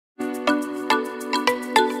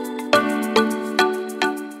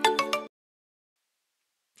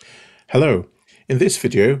Hello. In this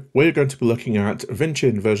video, we're going to be looking at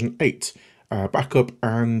Vinchin version 8, backup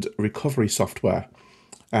and recovery software.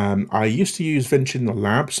 I used to use Vinchin in the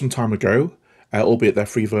lab some time ago, albeit their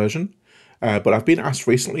free version, but I've been asked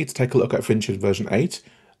recently to take a look at Vinchin version 8,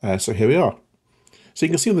 so here we are. So you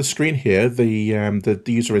can see on the screen here the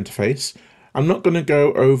user interface. I'm not going to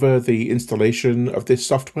go over the installation of this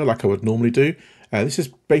software like I would normally do. This is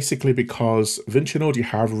basically because Vinchin already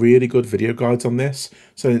have really good video guides on this,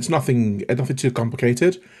 so it's nothing too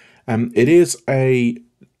complicated. It is a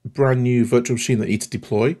brand new virtual machine that you need to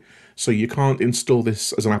deploy, so you can't install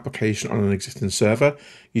this as an application on an existing server.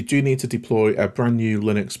 You do need to deploy a brand new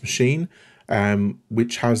Linux machine,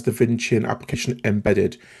 which has the Vinchin application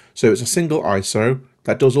embedded. So it's a single ISO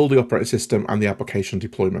that does all the operating system and the application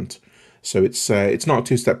deployment. So it's not a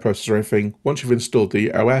two-step process or anything. Once you've installed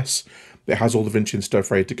the OS, it has all the Vinchin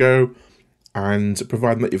stuff ready to go, and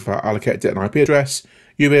providing that you've allocated it an IP address,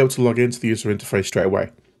 you'll be able to log into the user interface straight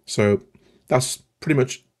away. So that's pretty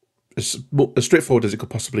much as straightforward as it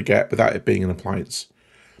could possibly get without it being an appliance.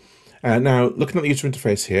 Now, looking at the user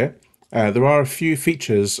interface here, there are a few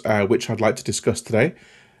features which I'd like to discuss today.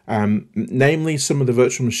 Namely some of the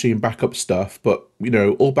virtual machine backup stuff, but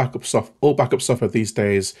all backup software these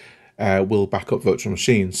days will back up virtual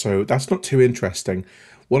machines, so that's not too interesting.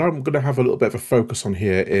 What I'm going to have a little bit of a focus on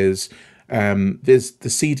here is there's the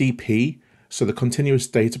CDP, so the continuous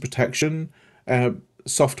data protection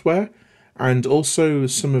software, and also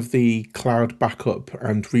some of the cloud backup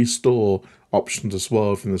and restore options as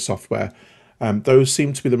well from the software. Those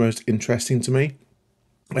seem to be the most interesting to me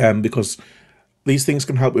because these things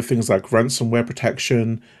can help with things like ransomware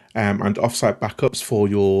protection and offsite backups for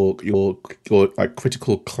your like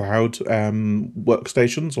critical cloud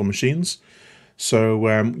workstations or machines. So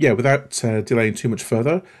yeah, without delaying too much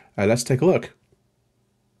further, let's take a look.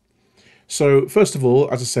 So first of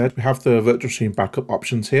all, as I said, we have the virtual machine backup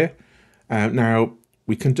options here. Now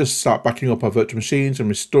we can just start backing up our virtual machines and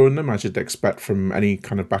restoring them as you'd expect from any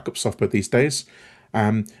kind of backup software these days.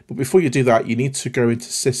 But before you do that, you need to go into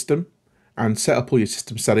System and set up all your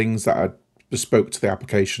system settings that are bespoke to the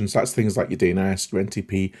applications. That's things like your DNS, your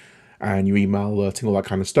NTP, and your email alerting, all that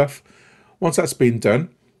kind of stuff. Once that's been done,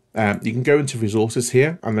 you can go into Resources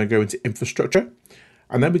here and then go into Infrastructure,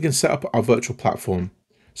 and then we can set up our virtual platform.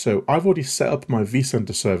 So I've already set up my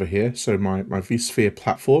vCenter server here, so my vSphere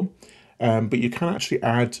platform, but you can actually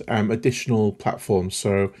add additional platforms.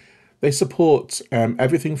 So they support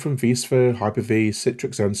everything from vSphere, Hyper-V,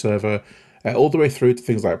 Citrix Zen Server, all the way through to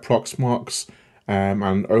things like Proxmox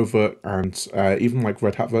and Overt, and even like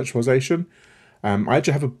Red Hat virtualization. I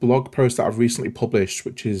actually have a blog post that I've recently published,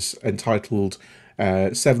 which is entitled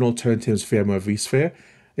 7 Alternatives VMware vSphere.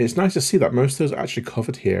 It's nice to see that most of those are actually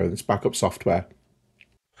covered here in this backup software.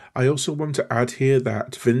 I also want to add here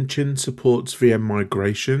that Vinchin supports VM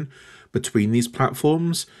migration between these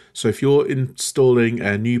platforms. So if you're installing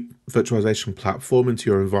a new virtualization platform into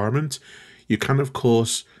your environment, you can of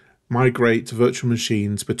course migrate virtual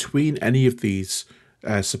machines between any of these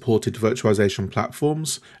supported virtualization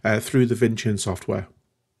platforms through the Vinchin software.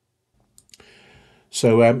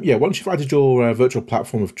 So yeah, once you've added your virtual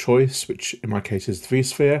platform of choice, which in my case is the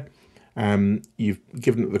vSphere, you've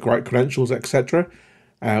given it the right credentials, etc.,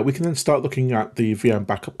 we can then start looking at the VM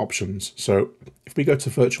backup options. So if we go to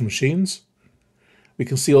virtual machines, we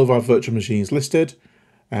can see all of our virtual machines listed.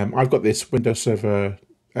 I've got this Windows Server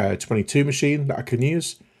 22 machine that I can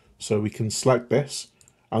use. So we can select this,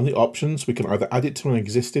 and the options, we can either add it to an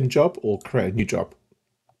existing job or create a new job.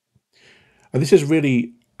 And this is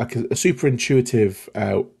really like a super intuitive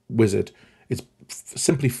wizard. It's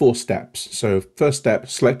simply 4 steps. So first step,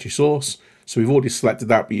 select your source. So we've already selected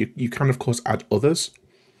that, but you can of course add others.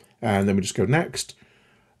 And then we just go next.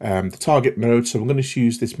 The target node, so I'm going to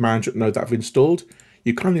use this management node that I've installed.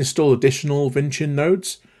 You can install additional Vinchin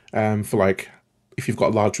nodes for like if you've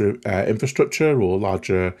got a larger infrastructure or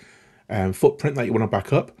larger footprint that you want to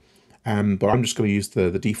back up. But I'm just going to use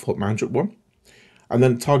the default management one. And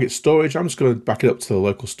then target storage, I'm just going to back it up to the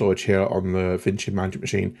local storage here on the Vinchin management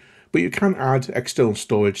machine. But you can add external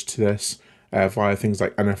storage to this via things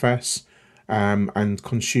like NFS and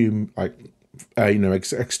consume like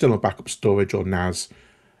external backup storage or NAS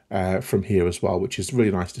from here as well, which is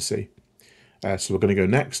really nice to see. So we're going to go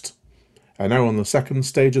next. Now on the second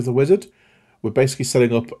stage of the wizard, we're basically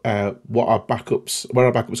setting up where our backups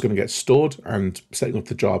are going to get stored and setting up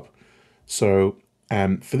the job. So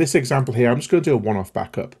for this example here, I'm just going to do a one-off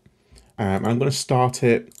backup. I'm going to start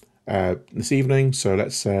it this evening. So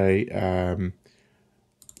let's say 11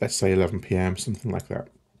 p.m., something like that.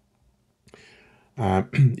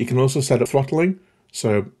 You can also set up throttling.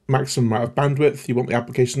 So maximum amount of bandwidth you want the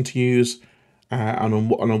application to use, and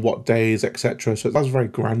on what days, etc. So that's very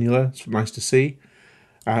granular. It's nice to see.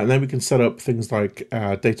 And then we can set up things like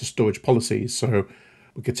data storage policies. So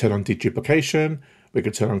we could turn on deduplication, we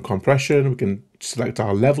could turn on compression, we can select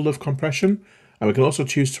our level of compression, and we can also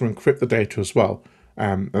choose to encrypt the data as well.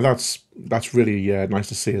 And that's really nice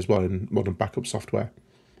to see as well in modern backup software.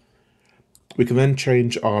 We can then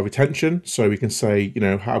change our retention. So we can say,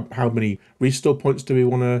 how many restore points do we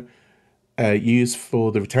want to use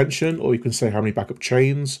for the retention, or you can say how many backup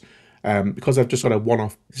chains. Because I've just got a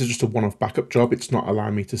one-off, this is just a one-off backup job, it's not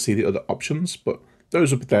allowing me to see the other options, but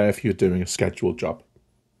those will be there if you're doing a scheduled job.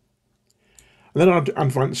 And then on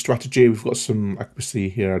advanced strategy, we've got some, like we see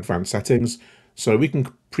here, advanced settings. So we can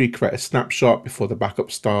pre-create a snapshot before the backup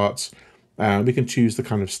starts. We can choose the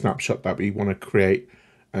kind of snapshot that we want to create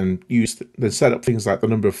and then set up things like the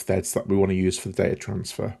number of threads that we want to use for the data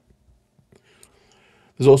transfer.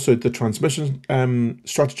 There's also the transmission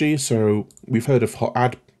strategy. So we've heard of hot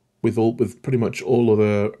add with pretty much all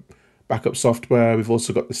other backup software. We've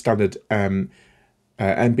also got the standard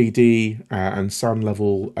MBD and SAN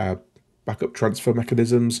level backup transfer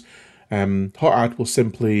mechanisms. Hot add will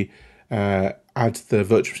simply add the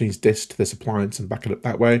virtual machine's disk to this appliance and back it up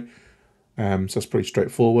that way. So that's pretty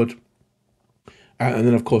straightforward. And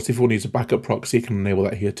then, of course, if you want to use a backup proxy, you can enable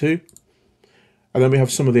that here too. And then we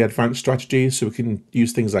have some of the advanced strategies. So we can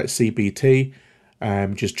use things like CBT,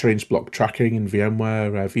 which is change block tracking in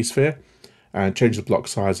VMware vSphere, and change the block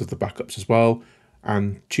size of the backups as well,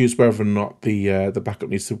 and choose whether or not the backup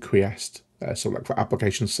needs to be quiesced. So like for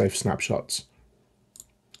application safe snapshots.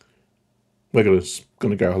 We're going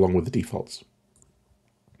to go along with the defaults.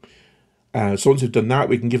 So once we've done that,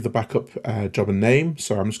 we can give the backup job a name.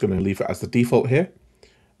 So I'm just going to leave it as the default here,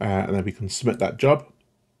 and then we can submit that job.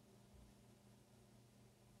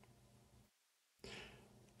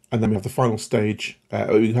 And then we have the final stage.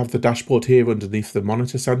 We have the dashboard here underneath the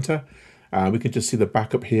monitor center. We can just see the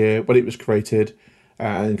backup here, when it was created,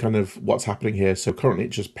 and kind of what's happening here. So currently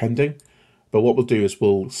it's just pending. But what we'll do is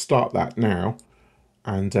we'll start that now,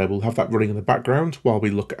 and we'll have that running in the background while we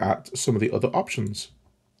look at some of the other options.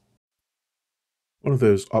 One of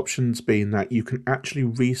those options being that you can actually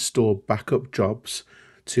restore backup jobs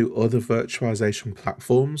to other virtualization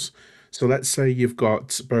platforms. So let's say you've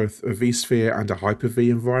got both a vSphere and a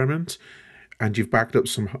Hyper-V environment, and you've backed up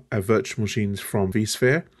some virtual machines from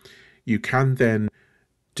vSphere. You can then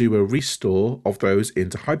do a restore of those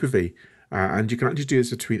into Hyper-V. And you can actually do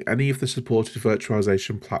this between any of the supported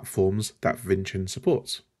virtualization platforms that Vinchin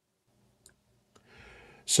supports.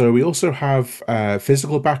 So we also have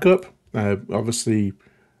physical backup. Obviously,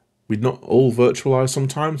 we're not all virtualized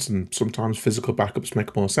sometimes, and sometimes physical backups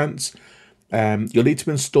make more sense. You'll need to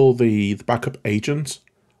install the backup agent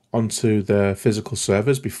onto the physical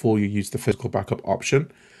servers before you use the physical backup option.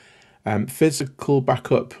 Physical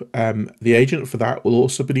backup, the agent for that will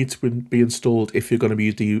also need to be installed if you're going to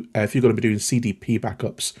be doing CDP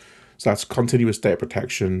backups. So that's continuous data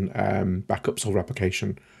protection backups or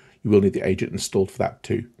replication. You will need the agent installed for that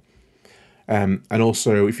too. And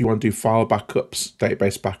also, if you want to do file backups,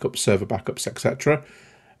 database backups, server backups, etc.,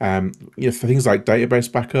 for things like database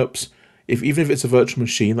backups, even if it's a virtual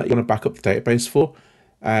machine that you want to back up the database for,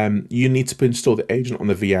 you need to install the agent on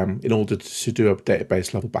the VM in order to do a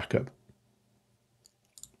database level backup.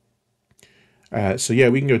 So yeah,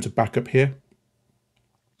 we can go to backup here,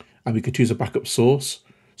 and we could choose a backup source.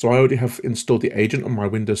 So I already have installed the agent on my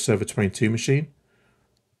Windows Server 22 machine.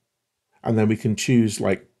 And then we can choose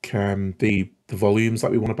like the volumes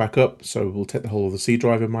that we want to back up. So we'll take the whole of the C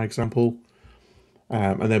drive in my example.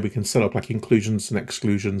 And then we can set up like inclusions and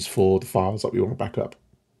exclusions for the files that we want to back up.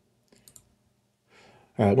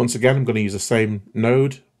 Once again, I'm going to use the same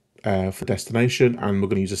node for destination, and we're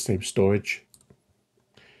going to use the same storage.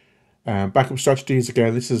 Backup strategies,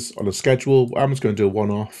 again, this is on a schedule. I'm just going to do a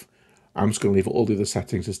one-off. I'm just going to leave all the other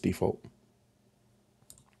settings as default.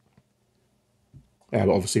 But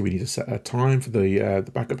obviously we need to set a time for the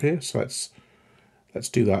backup here, so let's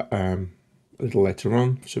do that a little later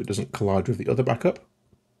on so it doesn't collide with the other backup.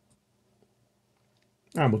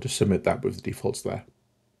 And we'll just submit that with the defaults there.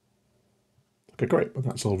 Okay, great, and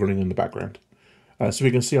that's all running in the background. So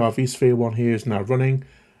we can see our vSphere one here is now running,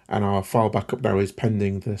 and our file backup now is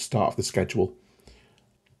pending the start of the schedule.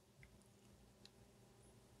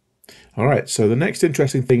 All right, so the next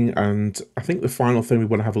interesting thing, and I think the final thing we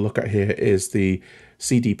want to have a look at here, is the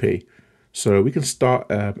CDP. So we can start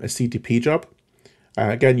a CDP job.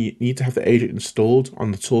 Again, you need to have the agent installed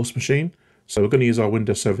on the source machine. So we're going to use our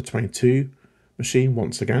Windows Server 22 machine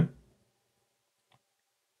once again.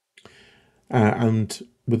 And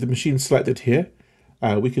with the machine selected here,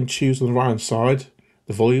 we can choose on the right hand side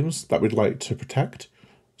the volumes that we'd like to protect.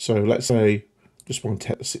 So let's say just want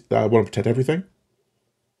to protect everything.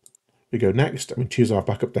 We go next and we choose our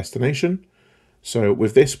backup destination. So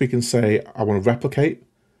with this, we can say I want to replicate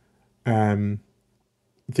the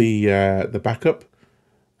backup.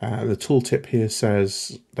 The tooltip here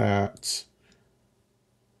says that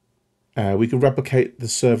we can replicate the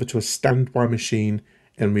server to a standby machine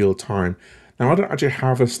in real time. Now, I don't actually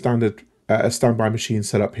have a standby machine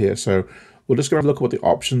set up here, so we're just going to look at what the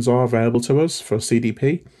options are available to us for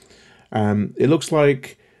CDP. It looks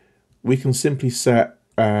like we can simply set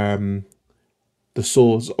the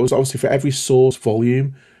source. Obviously, for every source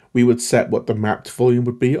volume, we would set what the mapped volume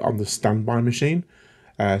would be on the standby machine.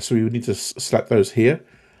 So we would need to select those here.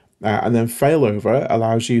 And then failover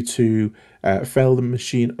allows you to fail the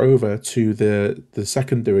machine over to the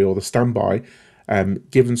secondary or the standby,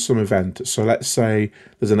 given some event. So let's say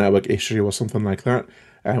there's a network issue or something like that.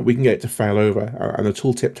 We can get it to fail over, and the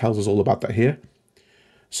tooltip tells us all about that here.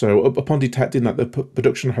 So upon detecting that the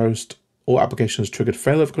production host or application has triggered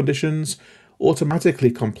failover conditions,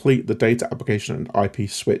 automatically complete the data application and IP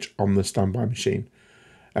switch on the standby machine.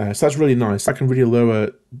 So that's really nice. That can really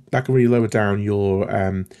lower down your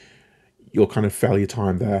kind of failure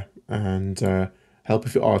time there, and help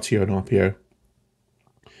with your RTO and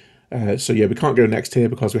RPO. So yeah, we can't go next here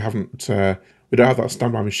because we don't have that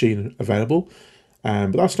standby machine available.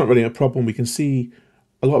 But that's not really a problem. We can see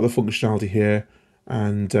a lot of the functionality here,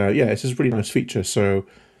 and yeah, it's just a really nice feature. So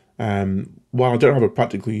while I don't have a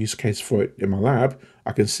practical use case for it in my lab,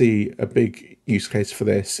 I can see a big use case for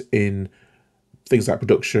this in things like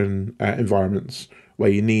production environments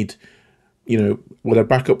where you need, when a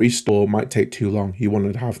backup restore might take too long. You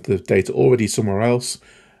want to have the data already somewhere else,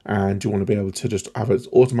 and you want to be able to just have it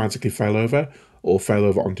automatically fail over or fail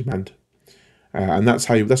over on demand. And that's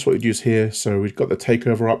what we'd use here. So we've got the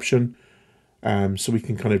takeover option, so we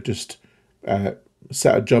can kind of just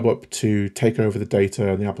set a job up to take over the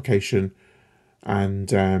data and the application,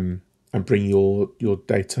 and bring your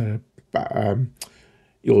data,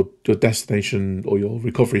 your destination or your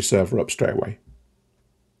recovery server up straight away.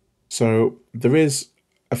 So there is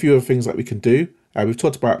a few other things that we can do. We've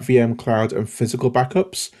talked about VM cloud and physical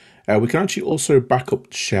backups. We can actually also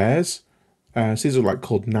backup shares. So these are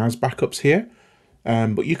called NAS backups here.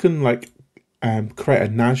 But you can create a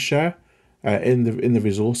NAS share in the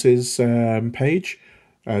resources page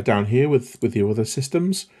down here with your other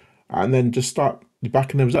systems, and then just start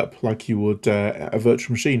backing those up like you would a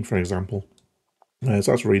virtual machine, for example. So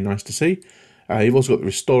that's really nice to see. You've also got the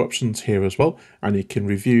restore options here as well, and you can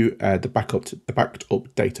review the backed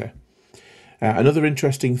up data. Another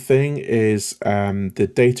interesting thing is the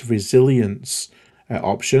data resilience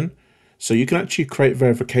option. So you can actually create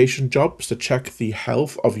verification jobs to check the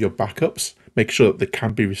health of your backups, make sure that they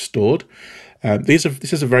can be restored. This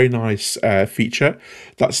is a very nice feature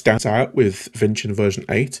that stands out with Vinchin version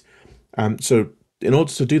 8. So in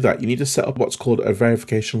order to do that, you need to set up what's called a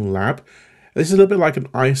verification lab. This is a little bit like an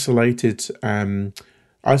isolated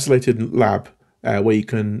lab where you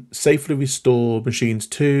can safely restore machines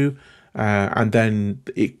to, and then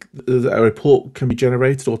a report can be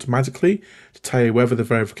generated automatically to tell you whether the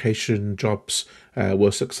verification jobs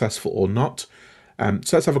were successful or not.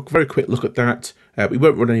 So let's have a very quick look at that. We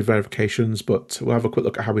won't run any verifications, but we'll have a quick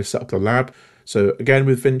look at how we set up the lab. So again,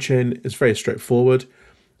 with Vinchin, it's very straightforward.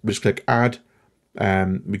 We just click add.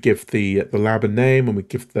 We give the lab a name, and we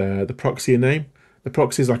give the proxy a name. The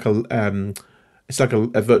proxy is like it's like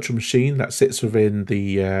a virtual machine that sits within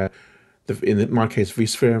in my case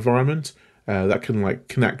vSphere environment that can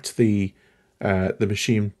connect the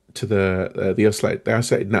machine to the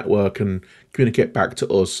isolated network and communicate back to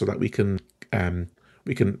us so that we can have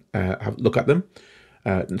look at them.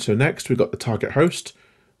 And so next we've got the target host,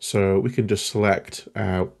 so we can just select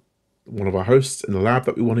one of our hosts in the lab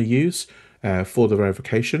that we want to use for the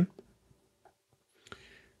verification.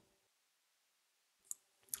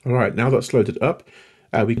 All right, now that's loaded up,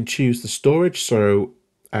 we can choose the storage. So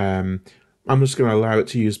I'm just going to allow it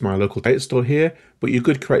to use my local data store here, but you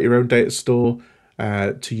could create your own data store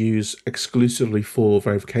to use exclusively for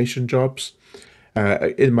verification jobs.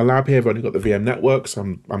 In my lab here, I've only got the VM network, so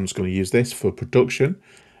I'm just going to use this for production.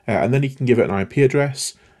 And then you can give it an IP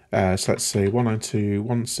address. So let's say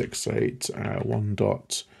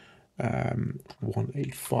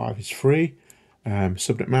 192.168.1.185 is free.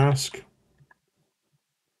 Subnet mask,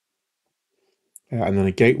 and then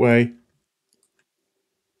a gateway.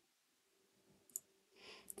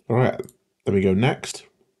 All right, then we go next.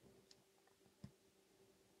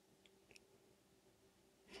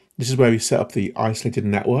 This is where we set up the isolated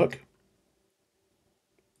network.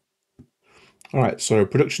 All right, so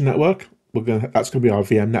production network, that's going to be our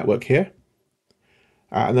VM network here.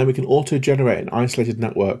 And then we can auto-generate an isolated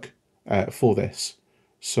network for this.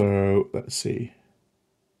 So let's see.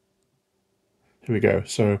 Here we go.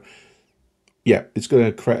 So yeah, it's going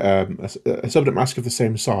to create a subnet mask of the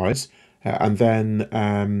same size, and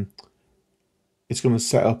then it's going to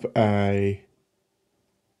set up a.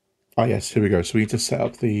 Oh yes, here we go. So we need to set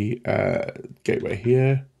up the gateway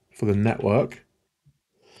here for the network,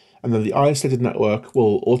 and then the isolated network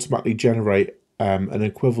will automatically generate an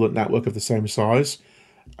equivalent network of the same size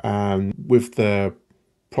with the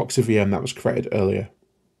proxy VM that was created earlier.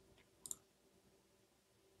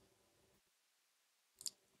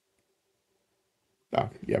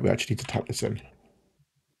 Yeah, we actually need to type this in.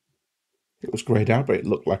 It was grayed out, but it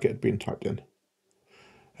looked like it had been typed in.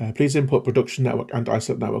 Please input production network and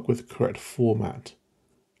isolate network with the correct format.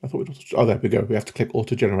 I thought oh, there we go. We have to click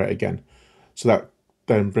auto generate again. So that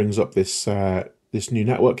then brings up this this new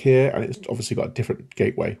network here, and it's obviously got a different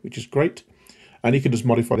gateway, which is great. And you can just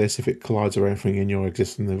modify this if it collides with anything in your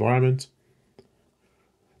existing environment.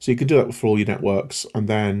 So you can do that for all your networks, and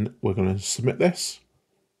then we're going to submit this.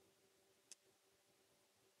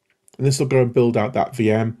 And this will go and build out that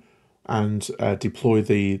VM and deploy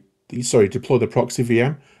the proxy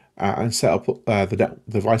VM and set up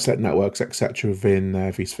the isolate networks, etc. within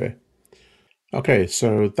vSphere. Okay,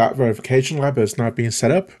 so that verification lab has now been set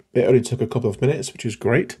up. It only took a couple of minutes, which is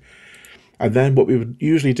great. And then what we would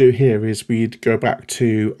usually do here is we'd go back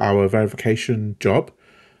to our verification job.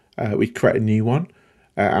 We'd create a new one,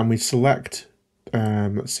 and we select.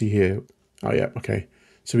 Let's see here. Oh yeah, okay.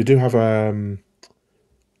 So we do have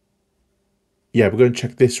yeah, we're going to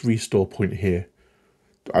check this restore point here.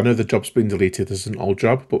 I know the job's been deleted. This is an old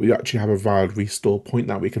job, but we actually have a valid restore point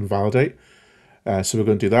that we can validate. So we're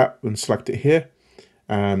going to do that and select it here.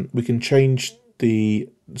 We can change the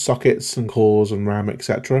sockets and cores and RAM,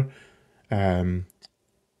 etc. For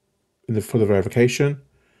the verification.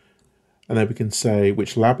 And then we can say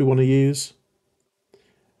which lab we want to use.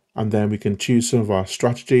 And then we can choose some of our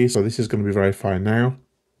strategies. So this is going to be verifying now.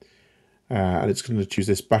 And it's going to choose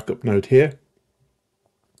this backup node here.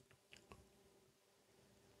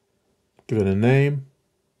 Give it a name.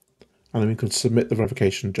 And then we can submit the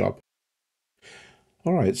verification job.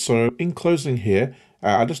 All right, so in closing here,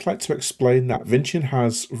 I'd just like to explain that Vinchin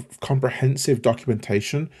has comprehensive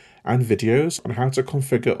documentation and videos on how to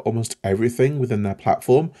configure almost everything within their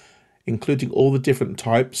platform, including all the different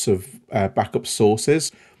types of backup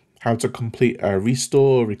sources, how to complete a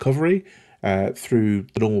restore recovery through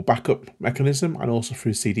the normal backup mechanism and also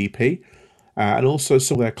through CDP, and also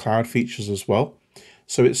some of their cloud features as well.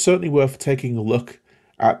 So it's certainly worth taking a look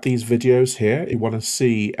at these videos here if you want to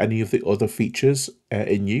see any of the other features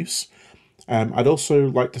in use. I'd also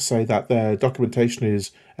like to say that their documentation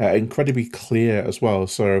is incredibly clear as well,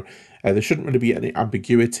 so there shouldn't really be any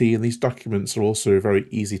ambiguity, and these documents are also very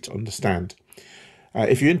easy to understand.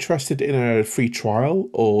 If you're interested in a free trial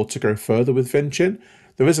or to go further with Vinchin,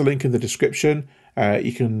 there is a link in the description.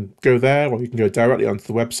 You can go there, or you can go directly onto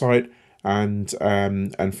the website and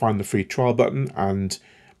find the free trial button, and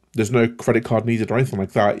there's no credit card needed or anything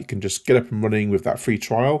like that. You can just get up and running with that free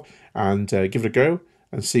trial and give it a go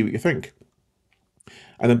and see what you think.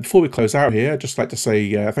 And then before we close out here, I'd just like to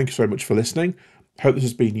say thank you so much for listening. Hope this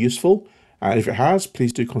has been useful. And if it has,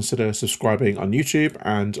 please do consider subscribing on YouTube,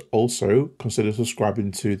 and also consider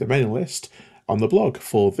subscribing to the mailing list on the blog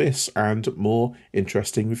for this and more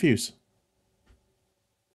interesting reviews.